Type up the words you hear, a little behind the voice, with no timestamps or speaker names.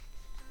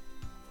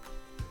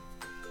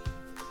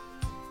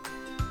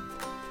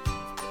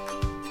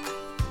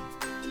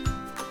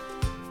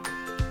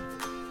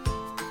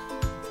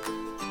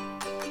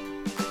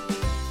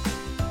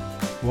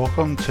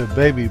Welcome to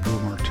Baby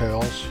Boomer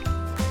Tales.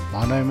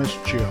 My name is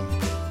Jim.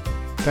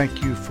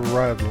 Thank you for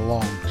riding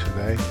along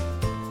today.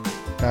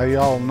 Now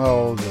y'all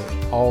know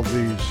that all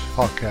these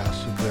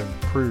podcasts have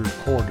been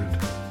pre-recorded,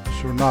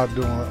 so we're not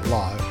doing it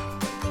live.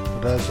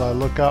 But as I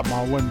look out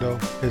my window,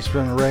 it's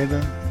been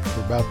raining for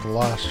about the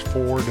last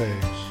 4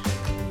 days.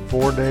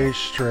 4 days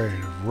straight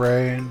of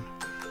rain,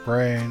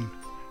 rain,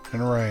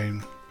 and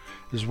rain.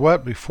 It was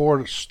wet before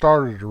it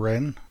started to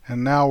rain,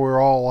 and now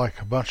we're all like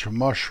a bunch of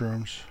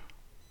mushrooms.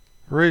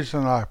 The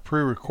reason I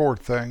pre-record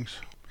things,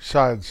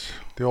 besides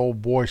the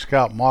old Boy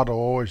Scout motto,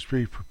 always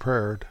be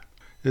prepared,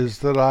 is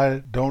that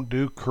I don't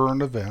do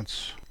current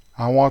events.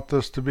 I want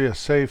this to be a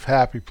safe,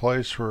 happy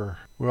place where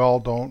we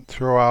all don't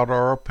throw out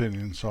our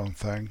opinions on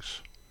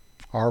things.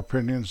 Our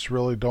opinions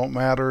really don't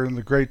matter in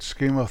the great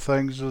scheme of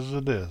things as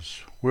it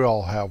is. We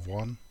all have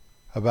one.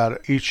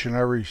 About each and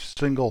every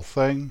single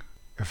thing,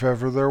 if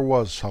ever there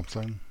was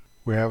something,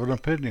 we have an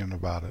opinion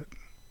about it.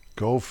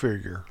 Go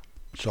figure.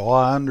 So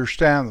I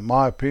understand that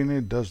my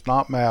opinion does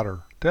not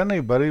matter to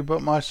anybody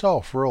but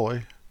myself,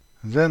 really.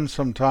 And then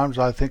sometimes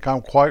I think I'm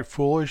quite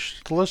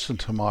foolish to listen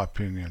to my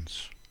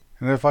opinions.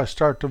 And if I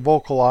start to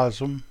vocalize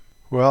them,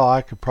 well,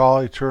 I could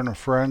probably turn a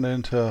friend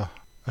into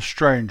a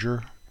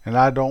stranger, and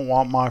I don't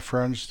want my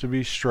friends to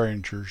be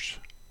strangers.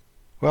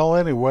 Well,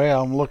 anyway,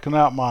 I'm looking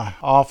out my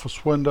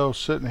office window,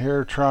 sitting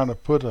here trying to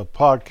put a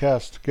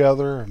podcast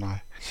together, and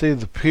I see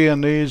the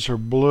peonies are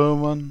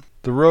blooming.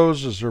 The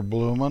roses are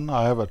blooming.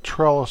 I have a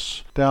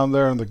trellis down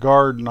there in the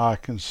garden. I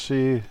can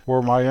see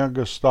where my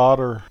youngest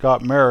daughter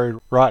got married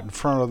right in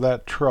front of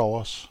that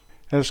trellis.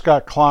 And it's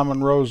got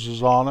climbing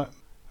roses on it,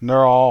 and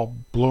they're all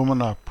blooming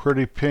a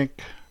pretty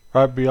pink.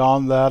 Right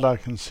beyond that, I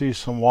can see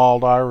some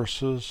wild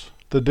irises.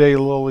 The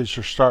daylilies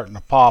are starting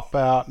to pop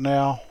out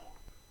now.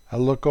 I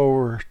look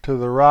over to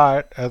the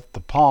right at the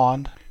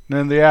pond, and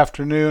in the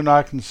afternoon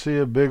I can see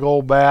a big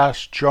old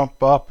bass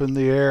jump up in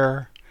the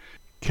air,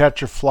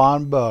 catch a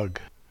flying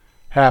bug.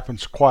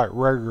 Happens quite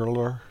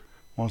regular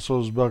once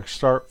those bugs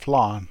start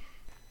flying.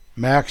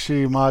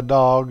 Maxie, my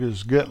dog,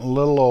 is getting a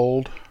little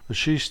old, but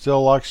she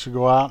still likes to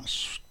go out and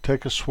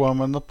take a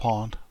swim in the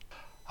pond.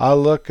 I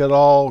look at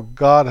all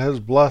God has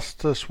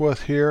blessed us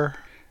with here,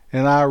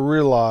 and I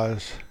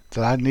realize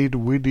that I need to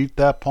weed eat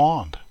that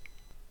pond.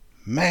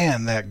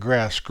 Man, that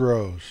grass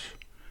grows,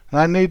 and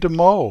I need to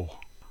mow.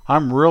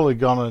 I'm really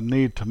gonna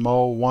need to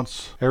mow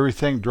once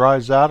everything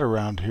dries out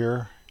around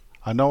here.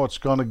 I know it's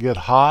gonna get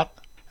hot,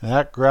 and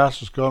that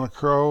grass is going to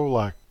grow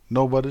like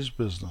nobody's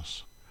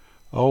business.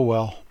 Oh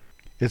well,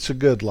 it's a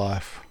good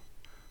life.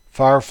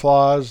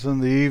 Fireflies in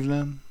the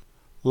evening.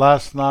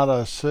 Last night I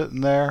was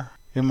sitting there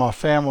in my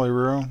family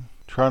room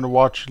trying to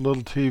watch a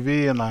little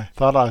TV, and I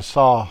thought I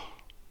saw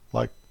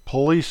like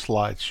police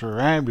lights or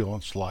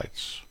ambulance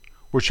lights,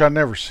 which I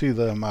never see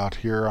them out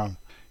here. I'm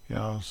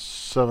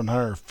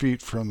 700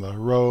 feet from the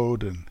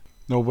road, and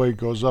nobody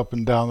goes up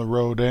and down the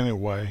road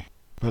anyway.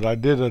 But I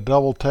did a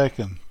double take,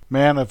 and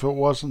man, if it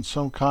wasn't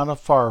some kind of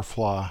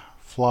firefly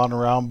flying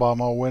around by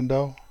my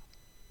window.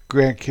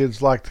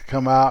 Grandkids like to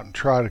come out and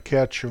try to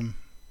catch them.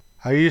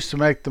 I used to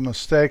make the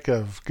mistake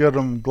of getting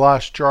them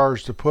glass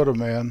jars to put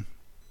them in.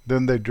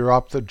 Then they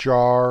drop the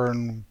jar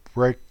and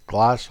break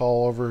glass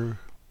all over.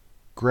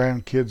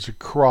 Grandkids would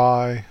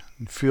cry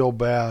and feel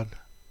bad.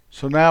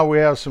 So now we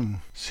have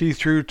some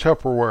see-through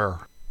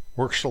Tupperware.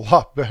 Works a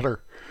lot better.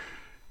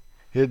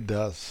 It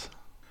does.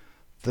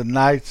 The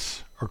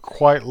nights are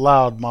quite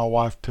loud, my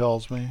wife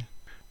tells me,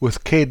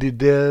 with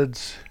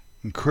katydids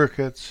and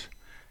crickets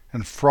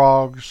and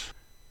frogs,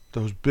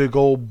 those big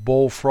old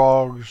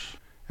bullfrogs,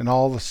 and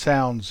all the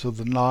sounds of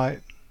the night.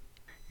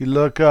 You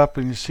look up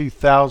and you see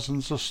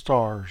thousands of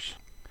stars.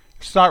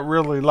 It's not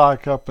really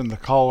like up in the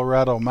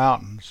Colorado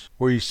mountains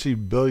where you see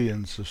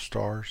billions of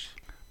stars,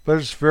 but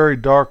it's very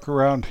dark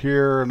around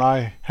here, and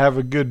I have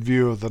a good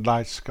view of the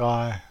night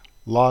sky.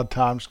 A lot of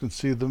times can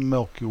see the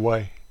Milky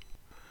Way.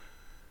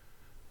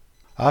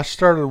 I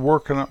started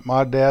working at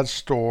my dad's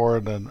store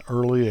at an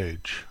early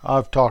age.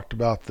 I've talked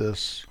about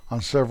this on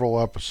several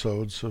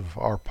episodes of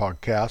our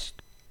podcast.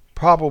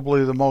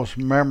 Probably the most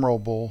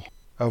memorable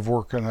of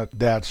working at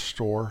Dad's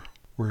store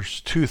was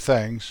two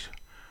things: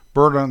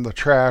 burning the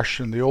trash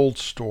in the old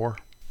store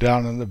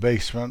down in the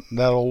basement, in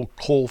that old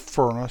coal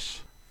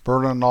furnace,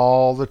 burning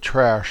all the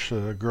trash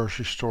that a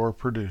grocery store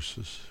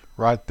produces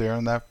right there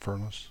in that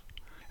furnace.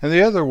 And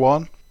the other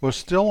one was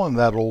still in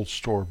that old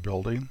store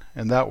building,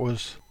 and that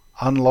was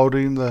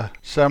unloading the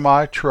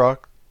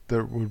semi-truck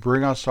that would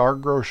bring us our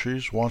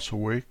groceries once a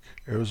week.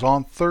 It was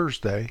on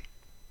Thursday,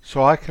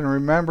 so I can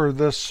remember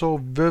this so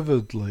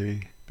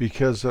vividly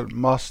because it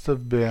must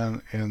have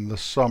been in the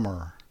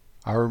summer.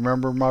 I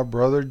remember my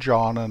brother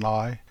John and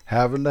I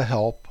having to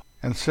help,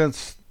 and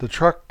since the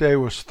truck day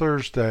was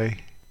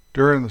Thursday,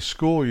 during the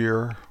school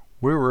year,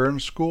 we were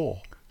in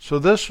school. So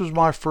this was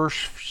my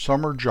first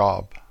summer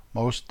job,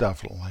 most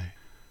definitely.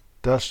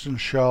 Dusting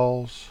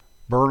shelves,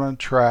 burning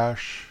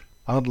trash,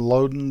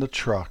 unloading the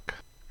truck,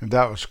 and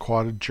that was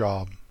quite a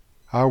job.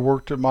 I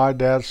worked at my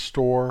dad's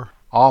store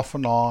off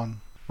and on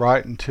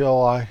right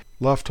until I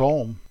left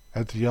home.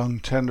 at the young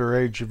tender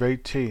age of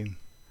 18.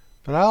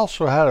 But I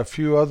also had a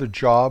few other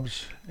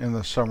jobs in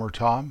the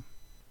summertime.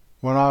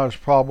 When I was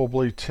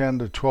probably 10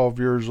 to 12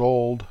 years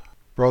old,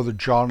 Brother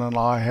John and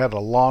I had a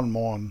lawn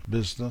mowing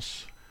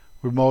business.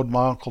 We mowed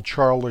my Uncle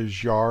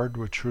Charlie's yard,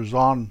 which was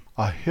on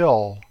a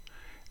hill,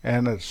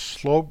 and it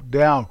sloped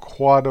down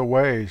quite a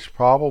ways,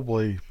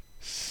 probably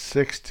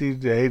 60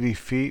 to 80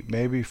 feet,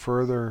 maybe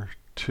further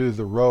to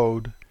the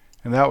road.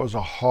 And that was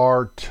a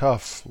hard,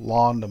 tough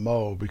lawn to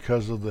mow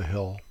because of the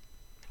hill.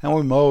 And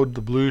we mowed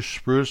the Blue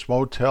Spruce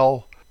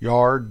Motel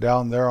yard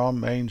down there on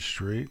Main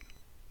Street,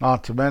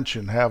 not to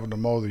mention having to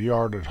mow the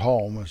yard at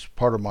home as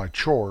part of my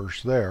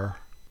chores there.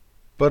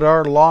 But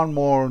our lawn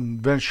mowing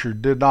venture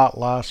did not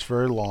last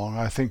very long.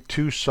 I think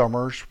 2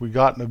 summers we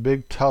got in a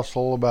big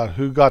tussle about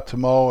who got to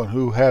mow and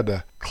who had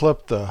to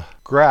clip the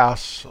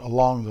grass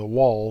along the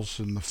walls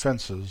and the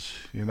fences.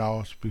 You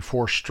know, it's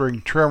before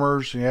string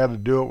trimmers, and you had to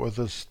do it with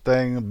this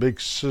thing, a big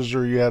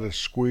scissor you had to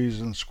squeeze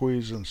and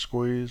squeeze and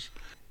squeeze.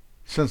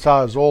 Since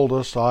I was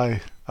oldest,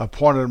 I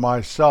appointed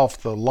myself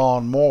the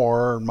lawn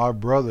mower and my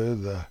brother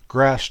the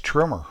grass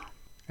trimmer.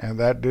 And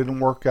that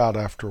didn't work out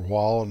after a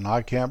while, and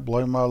I can't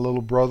blame my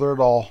little brother at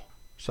all.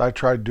 So I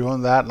tried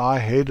doing that and I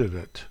hated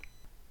it.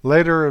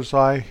 Later, as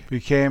I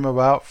became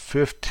about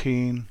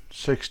 15,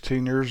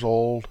 16 years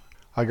old,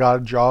 I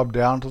got a job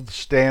down to the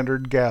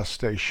Standard gas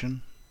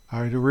station.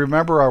 I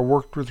remember I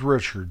worked with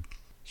Richard.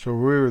 So we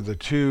were the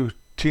 2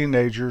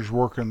 teenagers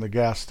working the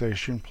gas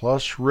station,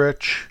 plus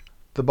Rich,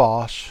 the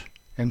boss,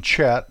 and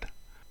Chet.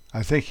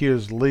 I think he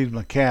was the lead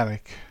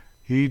mechanic.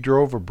 He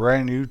drove a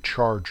brand new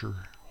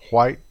Charger.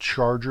 White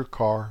Charger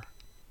car,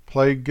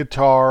 played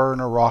guitar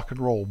in a rock and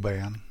roll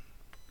band.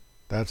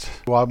 That's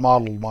who I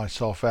modeled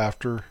myself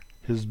after,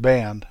 his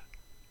band,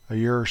 a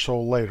year or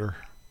so later.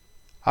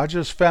 I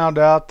just found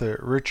out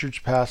that Richards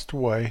passed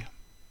away.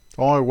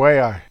 The only way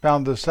I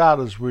found this out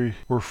is we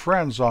were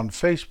friends on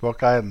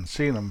Facebook. I hadn't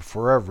seen him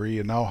forever,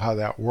 you know how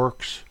that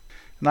works.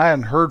 And I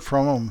hadn't heard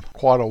from him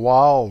quite a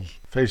while.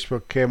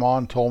 Facebook came on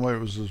and told me it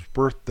was his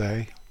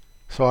birthday.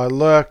 So I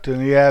looked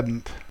and he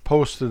hadn't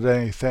posted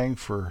anything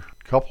for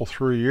couple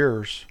 3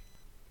 years,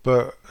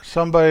 but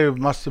somebody,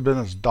 must have been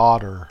his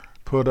daughter,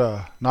 put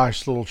a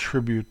nice little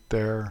tribute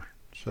there,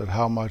 said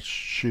how much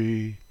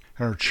she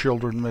and her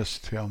children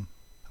missed him.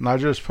 And I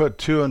just put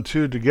 2 and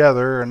 2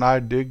 together, and I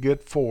did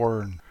get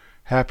 4. And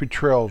happy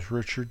trails,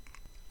 Richard.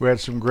 We had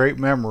some great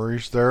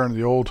memories there in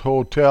the old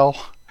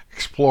hotel,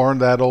 exploring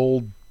that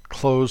old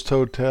closed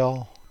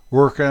hotel,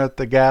 working at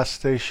the gas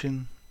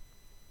station,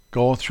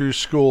 going through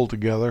school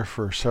together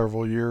for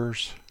several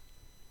years.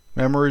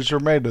 Memories are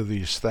made of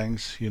these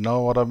things, you know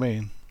what I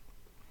mean.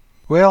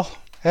 Well,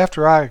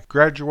 after I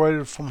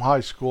graduated from high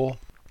school,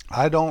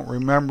 I don't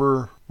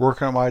remember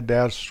working at my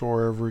dad's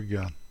store ever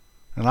again.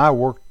 And I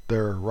worked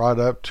there right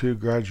up to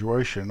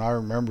graduation. I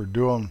remember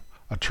doing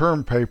a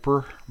term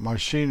paper my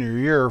senior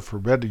year for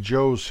Betty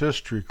Jo's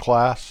history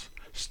class,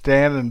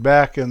 standing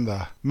back in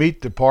the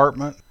meat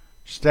department,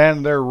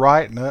 standing there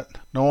writing it,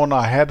 knowing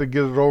I had to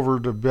get it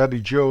over to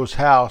Betty Jo's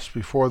house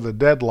before the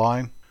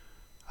deadline.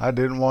 I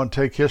didn't want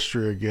to take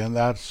history again,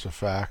 that's a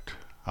fact.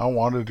 I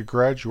wanted to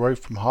graduate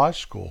from high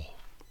school.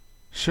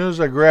 As soon as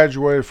I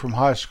graduated from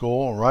high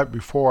school, right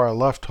before I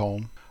left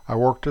home, I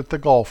worked at the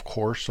golf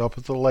course up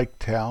at the lake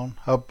town,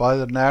 up by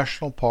the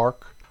national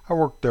park. I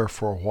worked there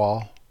for a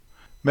while.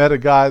 Met a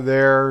guy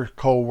there,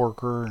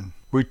 co-worker, and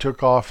we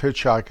took off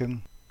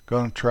hitchhiking,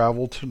 going to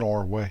travel to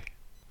Norway.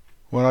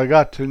 When I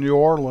got to New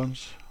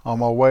Orleans, on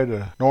my way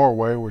to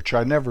Norway, which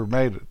I never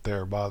made it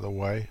there, by the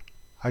way,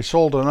 I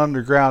sold an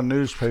underground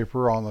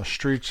newspaper on the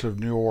streets of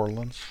New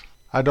Orleans.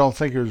 I don't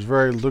think it was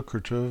very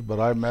lucrative, but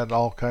I met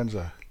all kinds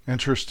of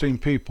interesting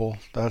people,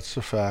 that's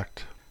a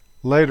fact.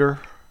 Later,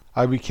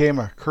 I became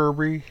a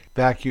Kirby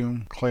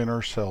vacuum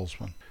cleaner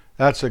salesman.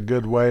 That's a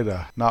good way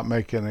to not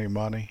make any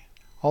money.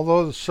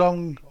 Although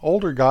some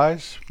older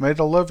guys made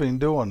a living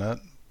doing it,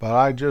 but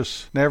I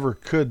just never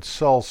could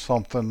sell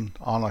something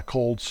on a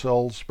cold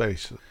sales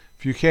basis.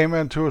 If you came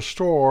into a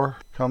store,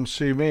 come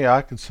see me,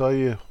 I could sell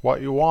you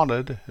what you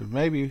wanted, and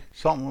maybe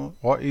something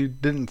what you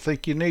didn't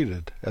think you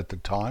needed at the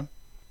time.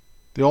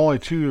 The only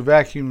 2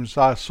 vacuums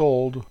I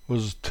sold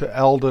was to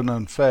Eldon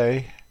and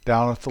Faye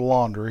down at the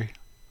laundry,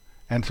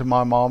 and to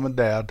my mom and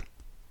dad.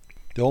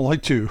 The only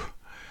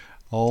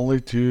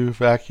 2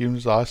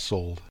 vacuums I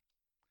sold.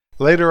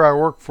 Later I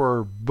worked for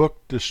a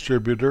book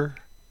distributor.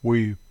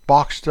 We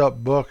boxed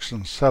up books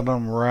and sent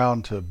them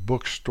around to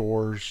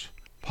bookstores,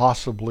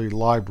 possibly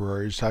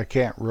libraries. I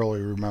can't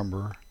really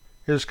remember.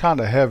 It was kind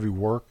of heavy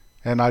work,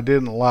 and I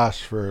didn't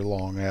last very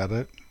long at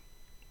it.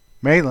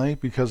 Mainly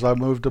because I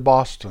moved to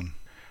Boston.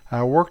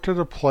 I worked at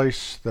a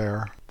place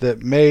there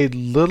that made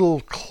little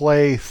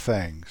clay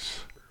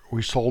things.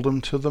 We sold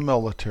them to the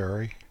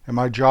military, and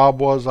my job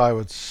was I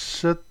would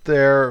sit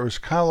there. It was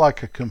kind of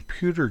like a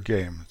computer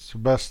game. It's the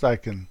best I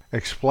can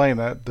explain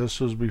it. This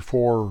was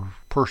before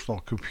personal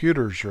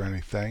computers or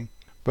anything.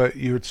 But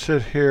you would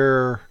sit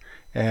here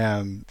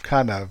and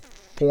kind of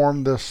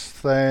form this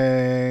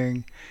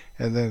thing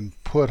and then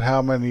put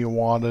how many you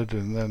wanted,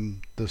 and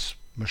then this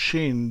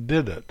machine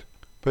did it.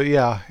 But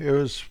yeah, it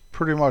was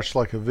pretty much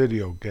like a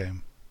video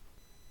game.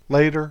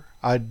 Later,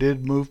 I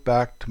did move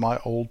back to my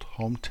old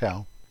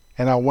hometown,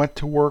 and I went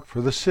to work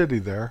for the city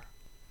there,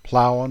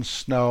 plowing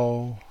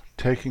snow,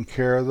 taking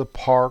care of the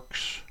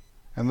parks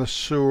and the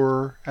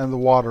sewer and the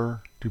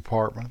water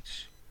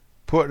departments,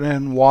 putting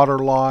in water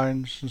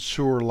lines and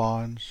sewer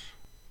lines,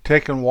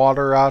 taking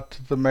water out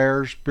to the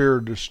mayor's beer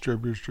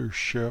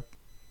distributorship,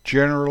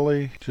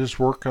 generally just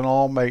working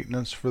all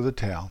maintenance for the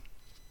town.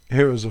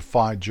 It was a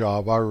fine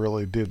job. I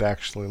really did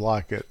actually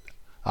like it.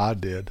 I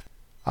did.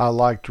 I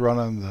liked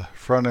running the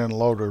front end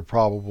loader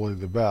probably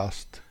the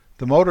best.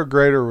 The motor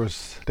grader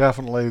was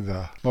definitely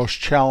the most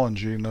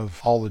challenging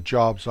of all the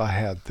jobs I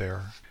had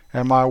there.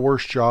 And my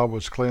worst job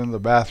was cleaning the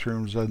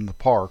bathrooms in the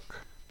park.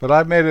 But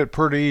I made it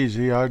pretty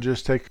easy. I'd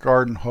just take a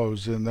garden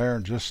hose in there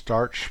and just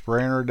start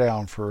spraying her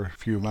down for a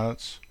few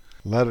minutes.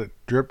 Let it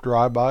drip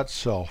dry by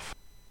itself.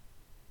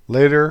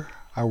 Later,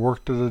 I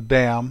worked at a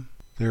dam.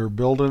 They were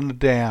building a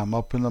dam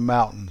up in the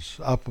mountains,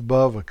 up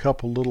above a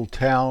couple little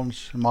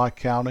towns in my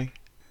county.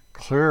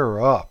 Clear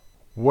up,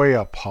 way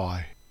up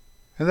high.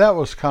 And that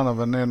was kind of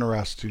an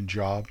interesting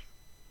job.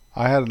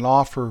 I had an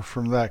offer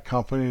from that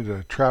company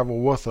to travel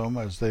with them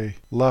as they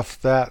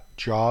left that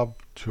job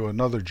to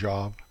another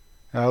job.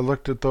 And I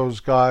looked at those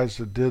guys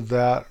that did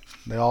that.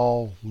 They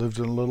all lived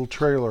in a little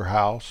trailer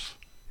house.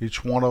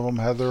 Each one of them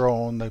had their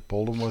own. They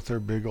pulled them with their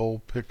big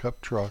old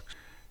pickup trucks.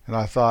 And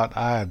I thought,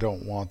 I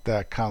don't want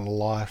that kind of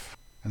life.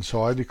 And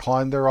so I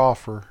declined their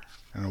offer,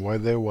 and away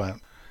they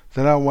went.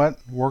 Then I went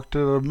and worked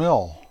at a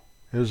mill.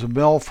 It was a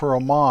mill for a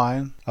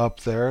mine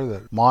up there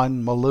that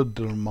mined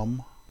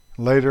molybdenum.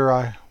 Later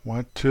I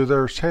went to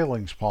their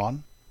tailings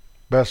pond.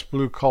 Best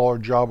blue-collar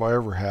job I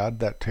ever had,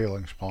 that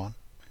tailings pond.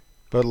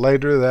 But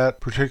later that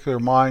particular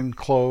mine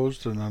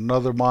closed and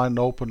another mine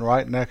opened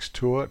right next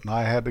to it, and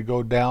I had to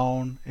go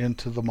down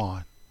into the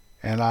mine.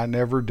 And I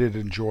never did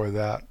enjoy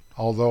that,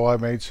 although I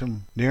made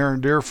some near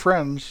and dear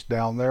friends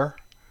down there.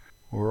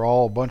 We were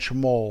all a bunch of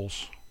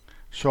moles.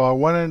 So I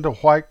went into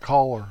white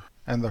collar.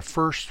 And the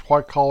first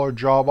white-collar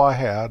job I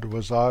had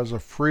was I was a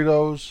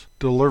Fritos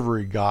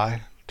delivery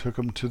guy. Took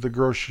them to the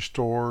grocery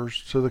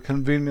stores, to the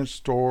convenience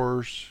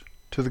stores,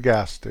 to the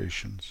gas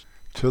stations,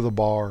 to the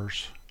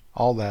bars,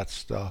 all that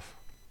stuff.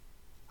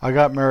 I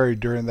got married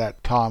during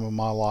that time of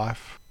my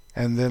life.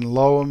 And then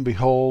lo and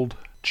behold,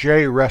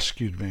 Jay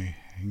rescued me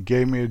and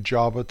gave me a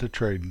job at the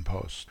Trading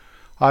Post.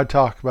 I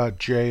talk about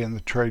Jay and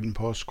the Trading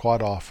Post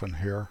quite often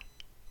here.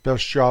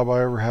 Best job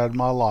I ever had in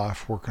my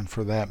life, working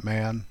for that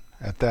man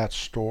at that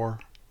store.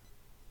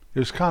 It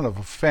was kind of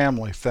a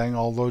family thing,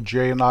 although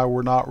Jay and I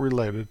were not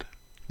related.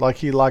 Like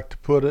he liked to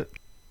put it,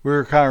 we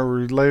were kind of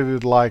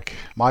related like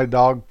my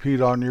dog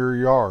peed on your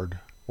yard,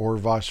 or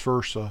vice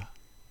versa.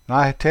 And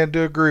I tend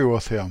to agree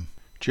with him.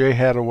 Jay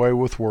had a way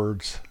with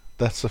words.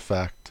 That's a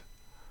fact.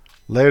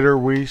 Later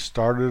we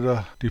started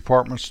a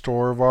department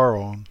store of our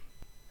own.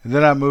 And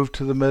then I moved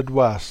to the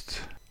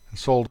Midwest and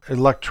sold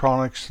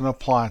electronics and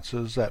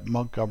appliances at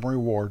Montgomery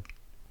Ward.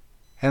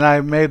 And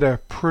I made a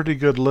pretty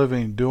good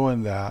living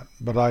doing that,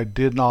 but I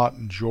did not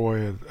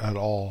enjoy it at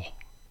all.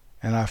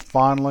 And I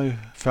finally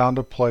found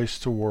a place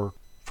to work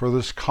for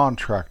this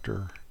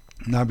contractor,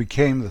 and I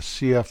became the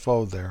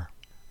CFO there,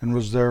 and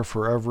was there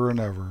forever and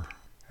ever,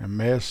 and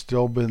may have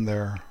still been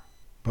there.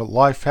 But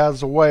life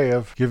has a way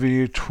of giving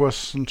you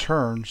twists and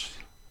turns.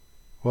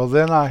 Well,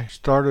 then I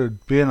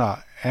started being an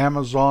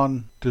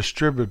Amazon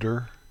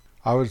distributor.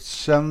 I would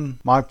send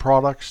my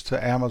products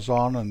to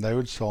Amazon, and they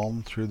would sell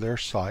them through their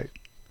site.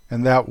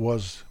 And that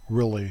was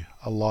really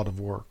a lot of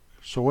work.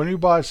 So when you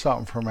buy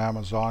something from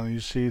Amazon and you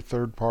see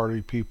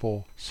third-party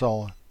people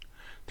selling,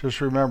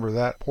 just remember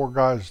that poor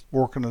guy's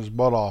working his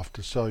butt off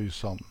to sell you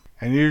something.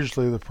 And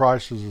usually the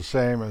price is the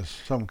same as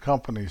some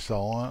company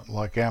selling it,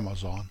 like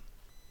Amazon.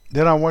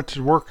 Then I went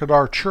to work at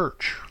our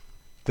church.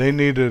 They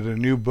needed a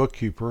new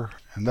bookkeeper,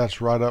 and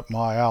that's right up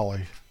my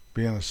alley,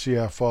 being a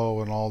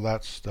CFO and all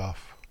that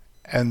stuff.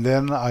 And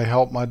then I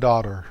helped my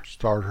daughter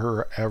start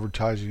her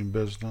advertising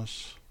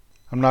business.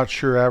 I'm not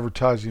sure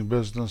advertising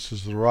business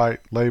is the right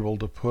label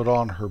to put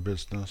on her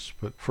business,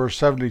 but for a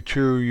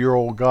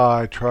 72-year-old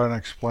guy trying to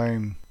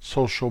explain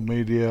social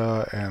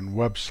media and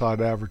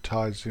website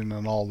advertising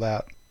and all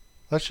that,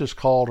 let's just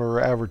call it her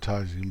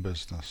advertising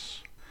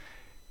business.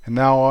 And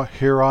now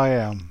here I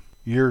am,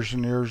 years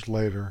and years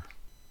later.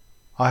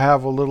 I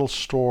have a little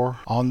store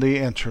on the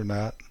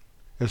internet.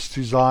 It's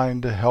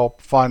designed to help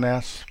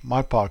finance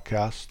my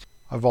podcast.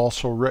 I've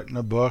also written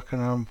a book,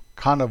 and I'm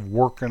kind of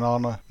working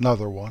on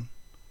another one.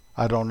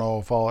 I don't know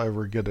if I'll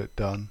ever get it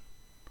done.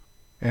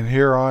 And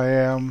here I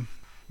am,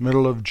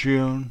 middle of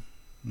June,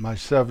 my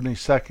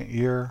 72nd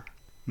year,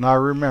 and I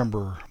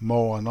remember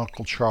mowing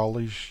Uncle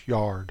Charlie's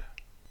yard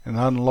and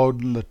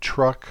unloading the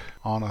truck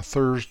on a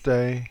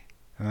Thursday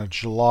in a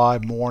July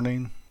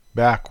morning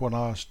back when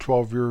I was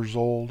 12 years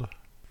old,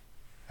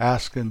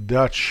 asking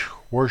Dutch,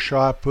 where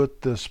shall I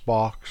put this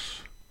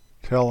box?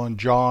 Telling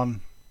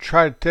John,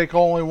 try to take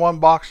only one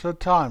box at a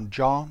time,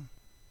 John.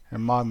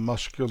 And my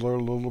muscular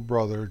little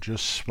brother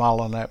just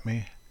smiling at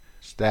me,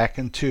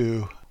 stacking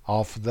two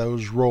off of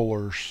those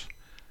rollers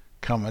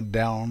coming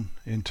down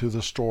into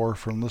the store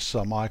from the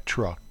semi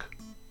truck.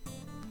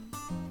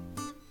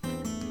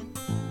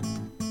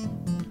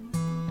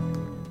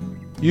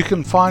 You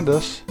can find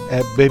us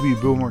at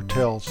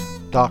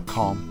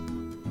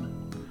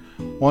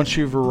babyboomertales.com. Once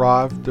you've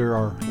arrived, there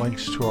are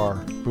links to our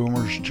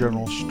Boomers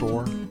General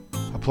Store,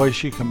 a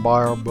place you can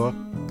buy our book,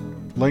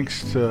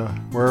 links to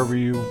wherever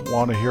you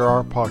want to hear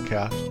our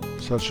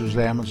podcast, such as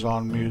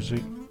Amazon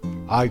Music,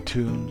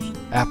 iTunes,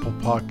 Apple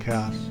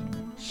Podcasts,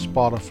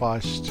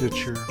 Spotify,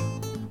 Stitcher,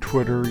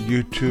 Twitter,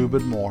 YouTube,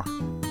 and more.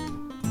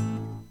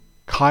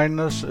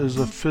 Kindness is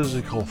a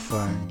physical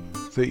thing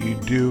that you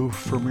do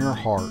from your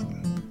heart.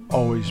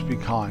 Always be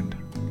kind.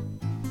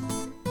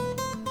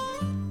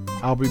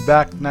 I'll be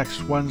back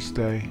next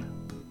Wednesday.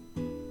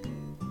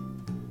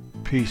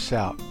 Peace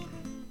out.